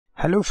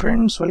Hello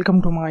friends, welcome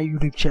to my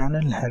YouTube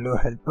channel Hello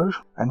Helper.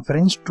 And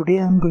friends, today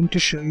I'm going to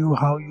show you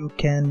how you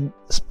can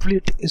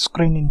split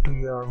screen into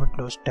your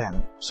Windows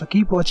 10. So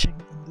keep watching.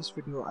 In this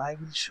video I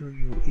will show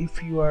you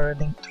if you are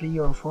running 3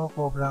 or 4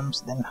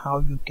 programs, then how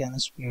you can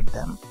split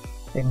them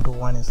into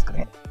one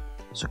screen.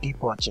 So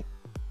keep watching.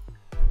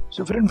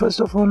 So friend,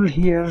 first of all,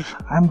 here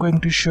I'm going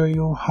to show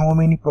you how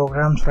many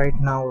programs right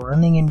now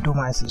running into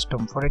my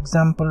system. For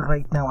example,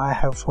 right now I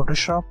have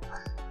Photoshop.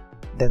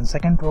 Then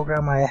second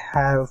program I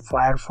have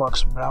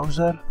Firefox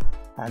browser,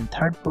 and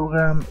third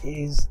program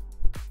is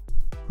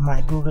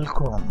my Google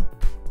Chrome,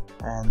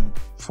 and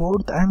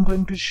fourth I'm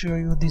going to show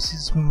you this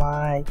is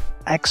my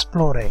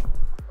Explorer.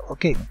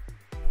 Okay,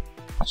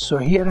 so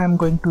here I'm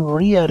going to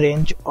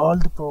rearrange all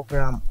the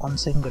program on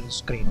single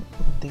screen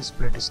with this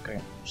split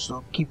screen.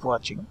 So keep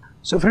watching.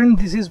 So friend,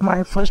 this is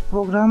my first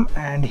program,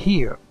 and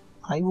here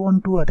I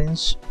want to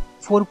arrange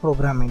 4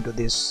 program into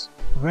this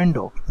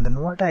window. Then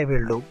what I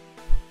will do,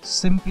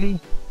 simply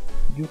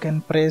you can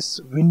press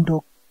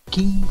window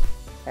key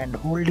and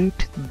hold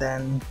it,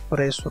 then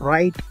press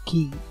right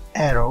key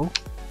arrow,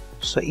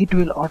 so it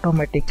will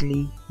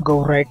automatically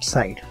go right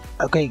side.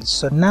 Okay,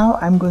 so now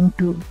I'm going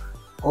to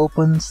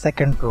open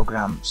second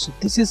program. So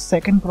this is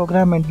second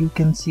program, and you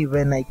can see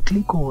when I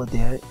click over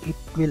there it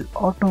will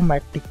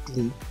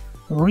automatically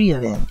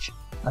rearrange.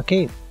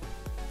 Okay,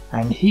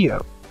 and here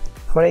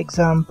for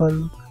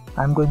example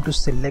I'm going to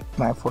select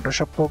my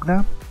Photoshop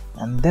program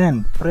and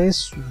then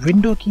press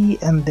window key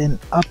and then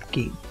up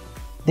key.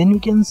 Then you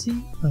can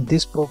see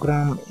this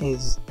program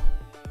is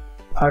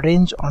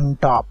arranged on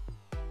top.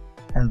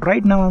 And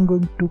right now I'm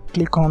going to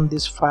click on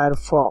this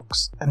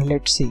Firefox and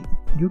let's see.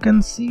 You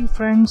can see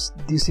friends,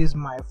 this is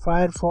my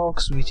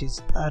Firefox which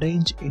is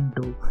arranged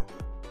into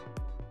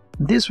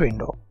this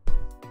window.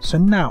 So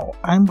now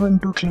I'm going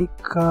to click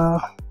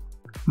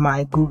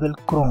my Google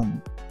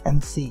Chrome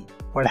and see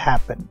what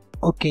happened.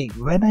 Okay,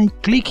 when I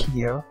click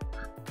here,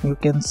 you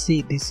can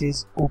see this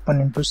is open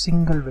into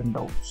single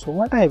window. So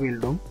what I will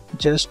do,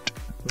 just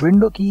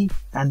window key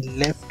and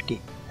left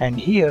key, and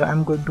here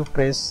I'm going to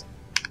press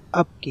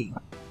up key,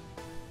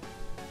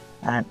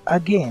 and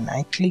again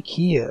I click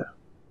here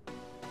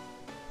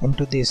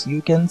into this.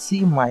 You can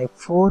see my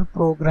 4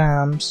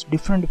 programs,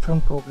 different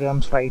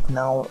programs right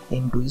now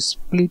into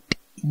split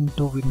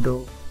into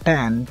Windows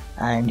 10,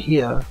 and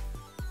here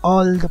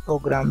all the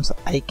programs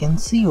I can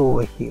see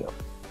over here.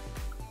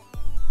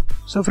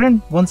 So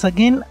friend, once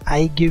again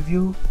I give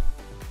you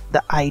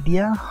the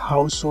idea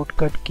how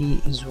shortcut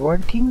key is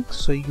working,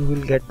 so you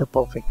will get the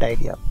perfect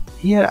idea.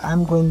 Here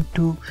I'm going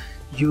to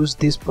use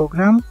this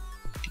program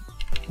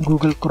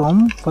Google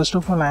Chrome. First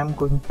of all I'm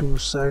going to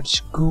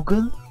search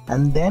Google,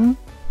 and then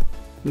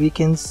we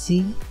can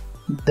see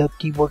the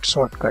keyboard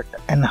shortcut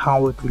and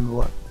how it will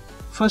work.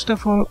 First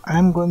of all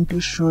I'm going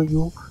to show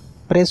you,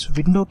 press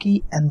window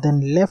key and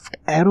then left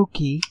arrow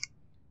key,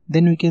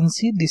 then we can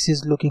see this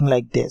is looking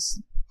like this.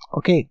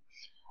 Okay,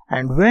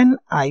 and when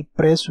I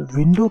press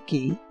window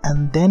key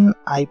and then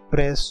I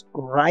press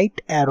right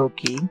arrow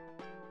key,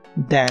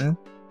 then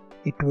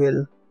it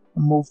will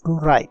move to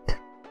right.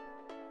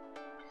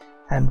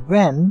 And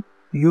when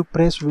you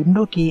press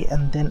window key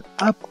and then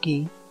up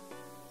key,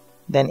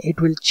 then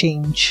it will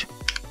change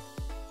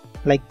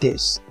like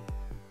this.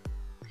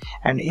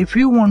 And if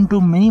you want to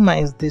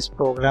minimize this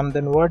program,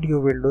 then what you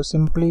will do,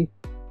 simply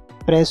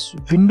press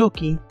window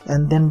key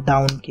and then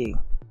down key.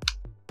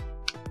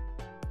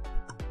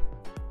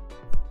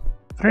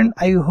 Friend,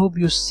 I hope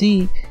you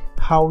see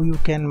how you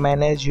can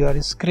manage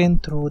your screen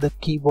through the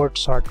keyboard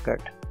shortcut.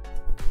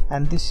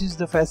 And this is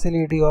the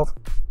facility of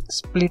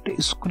split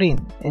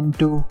screen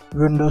into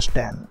Windows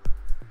 10.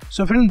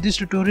 So friend, this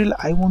tutorial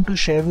I want to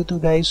share with you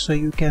guys so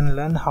you can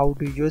learn how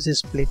to use a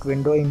split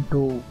window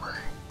into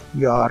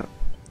your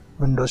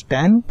Windows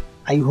 10.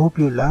 I hope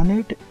you learn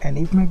it, and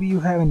if maybe you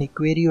have any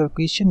query or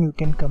question, you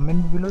can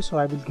comment below, so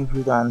I will give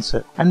you the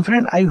answer. And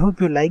friend, I hope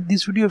you like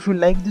this video. If you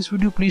like this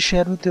video, please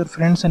share with your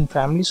friends and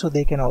family so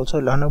they can also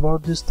learn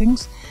about these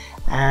things.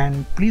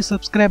 And please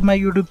subscribe my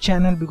YouTube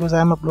channel because I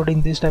am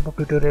uploading this type of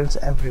tutorials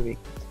every week.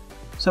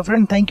 So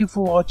friend, thank you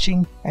for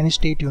watching and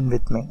stay tuned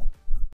with me.